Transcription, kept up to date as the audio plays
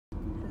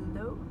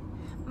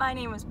My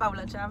name is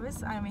Paula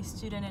Chavez. I am a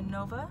student in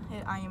Nova.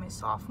 I am a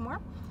sophomore.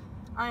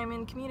 I am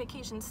in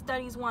Communication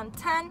Studies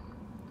 110,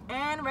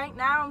 and right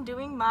now I'm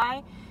doing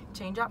my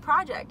change out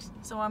project.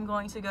 So I'm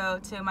going to go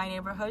to my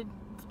neighborhood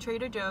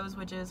Trader Joe's,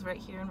 which is right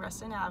here in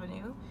Reston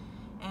Avenue,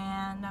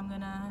 and I'm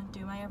gonna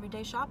do my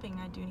everyday shopping.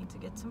 I do need to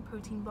get some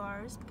protein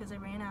bars because I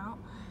ran out.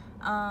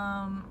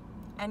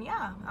 And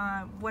yeah,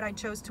 what I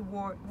chose to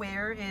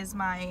wear is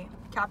my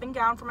cap and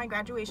gown for my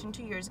graduation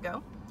 2 years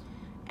ago.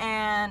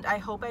 And I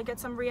hope I get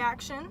some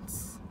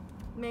reactions.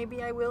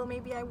 Maybe I will,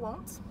 maybe I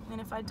won't.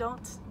 And if I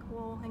don't,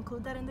 we'll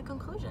include that in the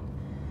conclusion.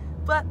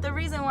 But the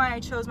reason why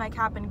I chose my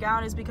cap and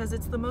gown is because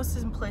it's the most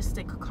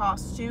simplistic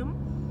costume.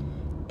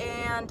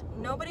 And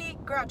nobody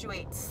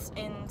graduates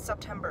in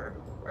September,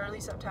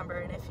 early September.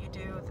 And if you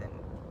do, then,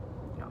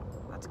 you know,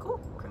 that's cool.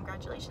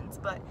 Congratulations.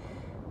 But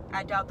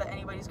I doubt that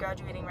anybody's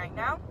graduating right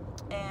now.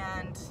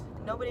 And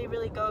nobody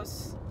really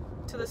goes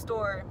to the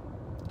store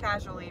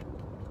casually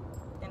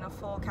in a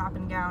full cap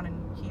and gown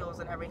and heels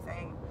and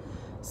everything.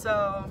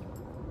 So,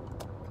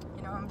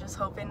 you know, I'm just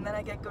hoping that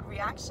I get good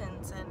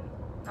reactions and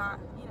not,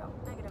 you know,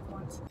 negative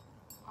ones.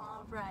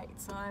 Alright,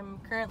 so I'm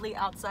currently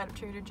outside of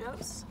Trader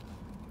Joe's.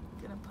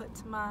 Gonna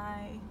put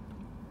my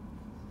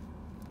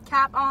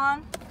cap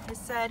on. It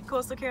said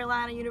Coastal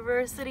Carolina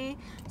University.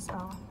 So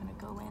I'm gonna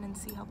go in and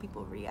see how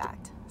people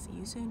react. See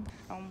you soon.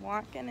 I'm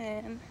walking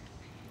in.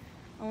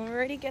 I'm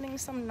already getting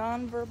some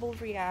non-verbal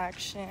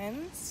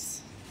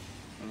reactions.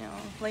 You know,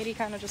 lady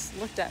kind of just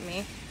looked at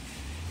me,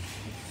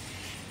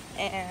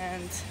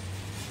 and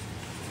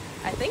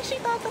I think she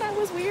thought that I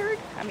was weird.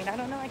 I mean, I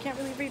don't know, I can't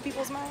really read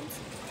people's minds.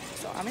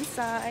 So I'm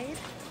inside,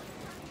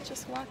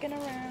 just walking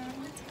around,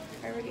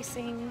 already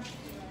seeing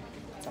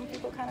some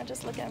people kind of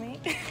just look at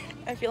me.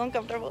 I feel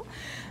uncomfortable,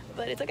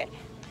 but it's okay.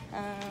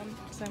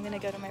 So I'm gonna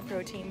go to my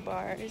protein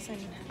bars,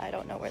 and I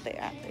don't know where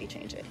they're at. They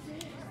change it.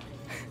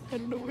 I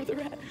don't know where they're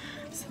at.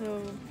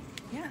 So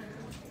yeah.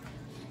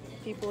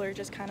 People are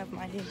just kind of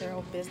minding their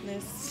own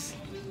business,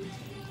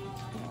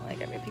 you know,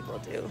 like every people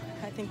do.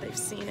 I think they've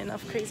seen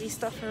enough crazy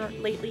stuff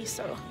lately,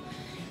 so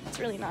it's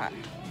really not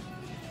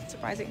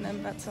surprising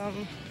them that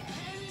some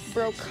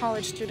broke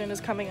college student is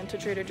coming into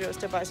Trader Joe's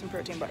to buy some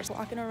protein bars.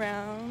 Walking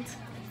around.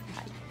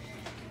 Hi.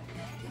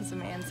 As a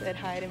man said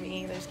hi to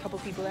me. There's a couple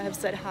people that have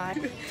said hi.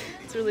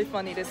 It's really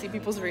funny to see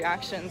people's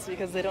reactions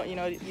because they don't, you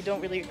know, you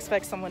don't really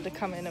expect someone to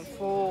come in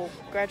full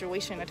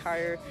graduation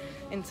attire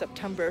in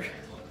September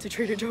to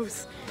Trader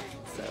Joe's.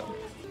 So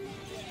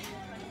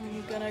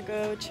I'm gonna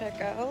go check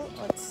out.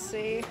 Let's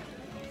see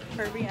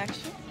her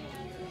reaction.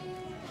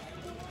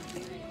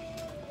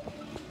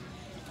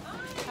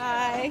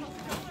 Hi.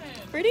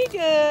 Pretty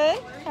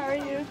good. How are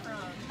you?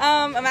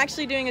 I'm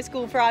actually doing a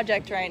school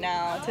project right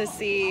now to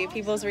see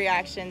people's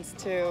reactions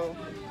to,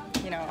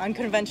 you know,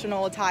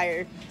 unconventional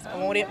attire. So I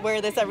won't wear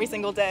this every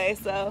single day.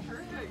 So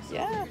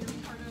yeah.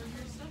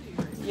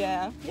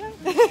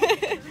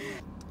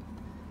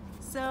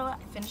 So I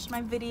finished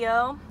my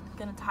video. I'm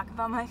gonna talk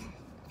about my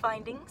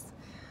findings.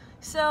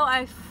 So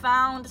I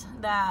found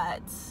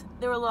that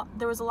there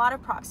was a lot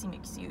of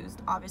proxemics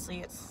used.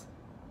 Obviously, it's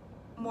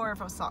more of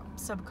a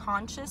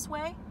subconscious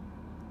way.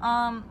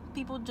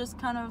 People just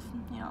kind of,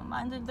 you know,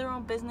 minded their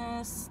own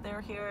business.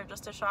 They're here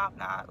just to shop,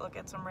 not look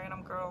at some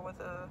random girl with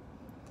a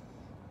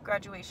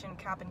graduation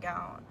cap and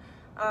gown.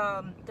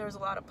 There was a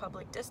lot of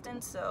public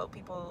distance, so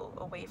people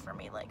away from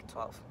me, like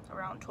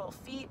around 12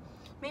 feet,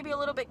 maybe a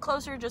little bit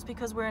closer just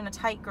because we're in a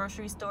tight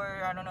grocery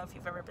store. I don't know if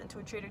you've ever been to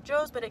a Trader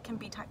Joe's, but it can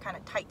be kind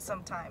of tight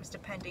sometimes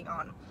depending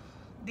on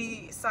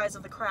the size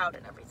of the crowd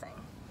and everything.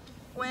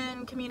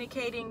 When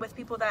communicating with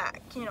people that,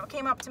 you know,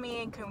 came up to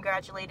me and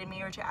congratulated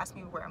me or to ask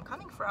me where I'm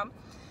coming from,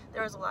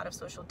 there was a lot of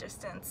social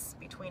distance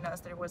between us.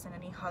 There wasn't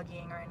any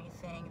hugging or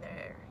anything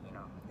there, you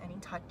know, any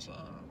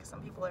touching.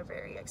 Some people are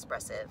very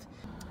expressive.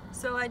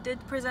 So I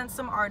did present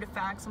some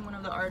artifacts, and one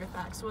of the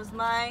artifacts was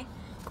my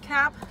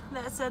cap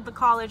that said the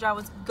college I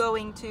was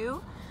going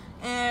to,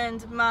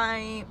 and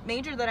my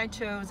major that I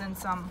chose, and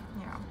some,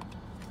 you know,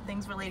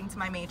 things relating to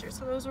my major.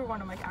 So those were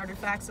one of my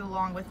artifacts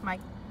along with my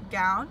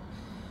gown.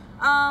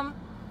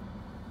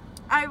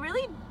 I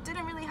really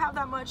didn't really have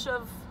that much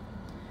of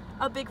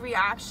a big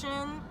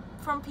reaction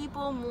from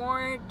people.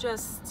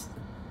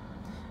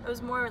 It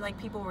was more like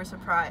people were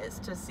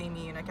surprised to see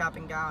me in a cap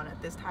and gown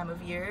at this time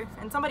of year.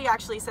 And somebody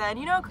actually said,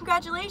 you know,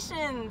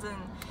 congratulations. And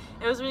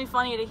it was really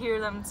funny to hear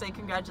them say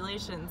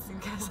congratulations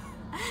because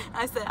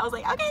I was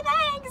like, okay,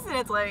 thanks. And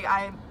it's like,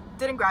 I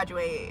didn't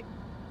graduate.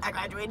 I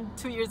graduated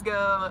 2 years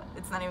ago.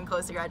 It's not even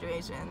close to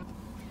graduation.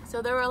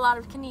 So there were a lot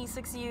of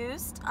kinesics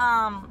used.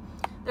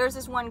 There was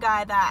this one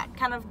guy that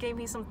kind of gave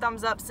me some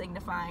thumbs up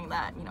signifying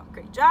that, you know,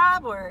 great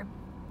job, or,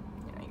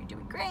 you know, you're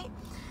doing great.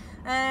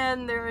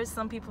 And there was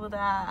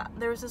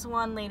this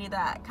one lady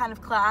that kind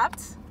of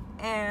clapped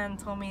and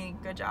told me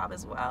good job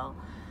as well.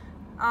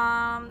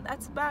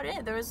 That's about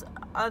it.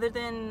 Other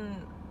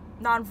than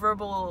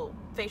nonverbal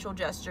facial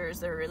gestures,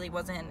 there really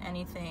wasn't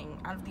anything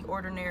out of the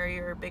ordinary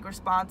or big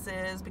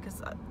responses,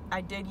 because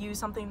I did use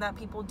something that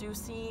people do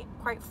see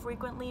quite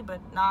frequently,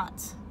 but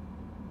not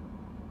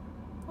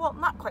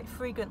quite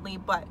frequently,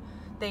 but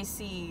they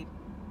see,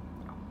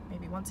 you know,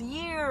 maybe once a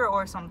year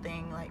or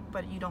something, like,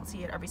 but you don't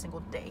see it every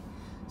single day.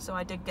 So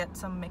I did get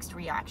some mixed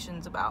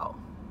reactions about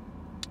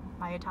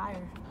my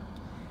attire.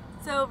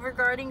 So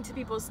regarding to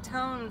people's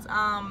tones,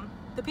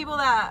 the people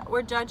that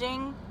were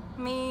judging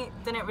me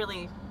didn't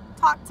really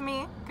talk to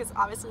me because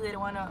obviously they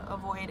don't want to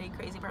avoid a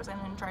crazy person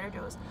in Trader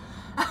Joe's.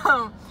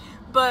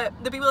 But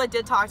the people that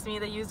did talk to me,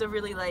 they used a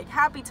really like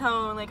happy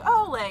tone, like,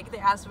 oh, like they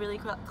asked really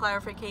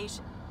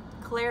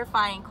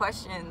clarifying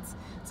questions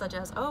such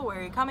as, oh, where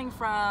are you coming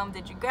from,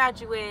 did you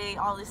graduate,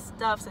 all this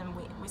stuff. And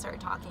we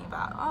started talking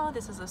about, oh,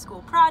 this is a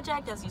school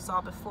project. As you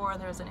saw before,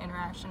 there was an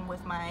interaction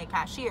with my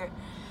cashier,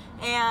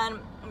 and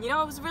you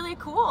know, it was really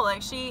cool.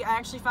 Like, I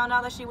actually found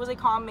out that she was a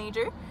comm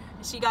major.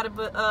 She got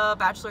a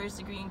bachelor's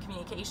degree in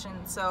communication.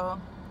 So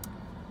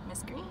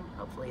Miss Green,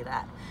 hopefully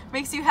that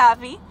makes you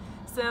happy.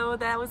 So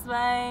that was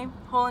my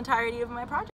whole entirety of my project.